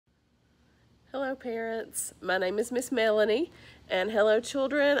Hello parents, my name is Miss Melanie, and hello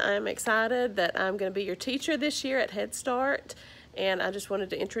children. I'm excited that I'm going to be your teacher this year at Head Start, and I just wanted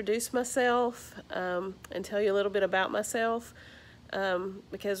to introduce myself and tell you a little bit about myself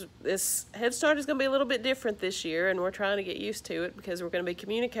because this Head Start is going to be a little bit different this year, and we're trying to get used to it because we're going to be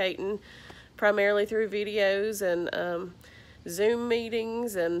communicating primarily through videos and Zoom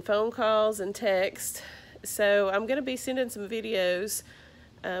meetings and phone calls and text. So I'm going to be sending some videos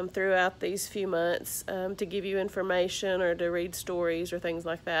throughout these few months to give you information or to read stories or things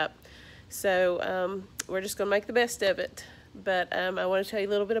like that. So we're just going to make the best of it. But I want to tell you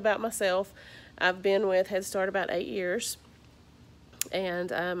a little bit about myself. I've been with Head Start about 8 years,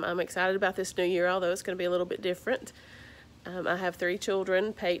 and I'm excited about this new year, although it's going to be a little bit different. I have 3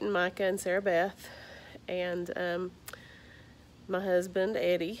 children, Peyton, Micah, and Sarah Beth, and my husband,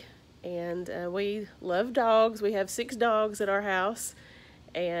 Eddie, and we love dogs. We have 6 dogs at our house.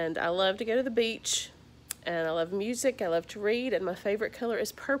 And I love to go to the beach, and I love music, I love to read, and my favorite color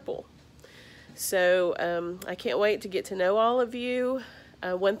is purple. So I can't wait to get to know all of you.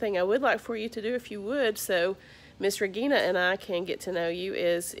 One thing I would like for you to do, if you would, so Miss Regina and I can get to know you,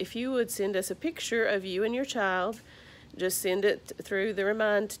 is if you would send us a picture of you and your child. Just send it through the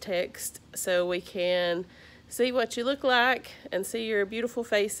remind text so we can see what you look like and see your beautiful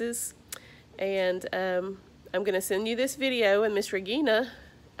faces. And I'm going to send you this video, and Miss Regina,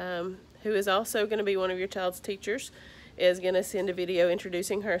 who is also going to be one of your child's teachers, is going to send a video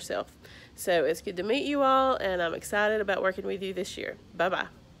introducing herself. So it's good to meet you all, and I'm excited about working with you this year.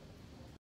 Bye-bye.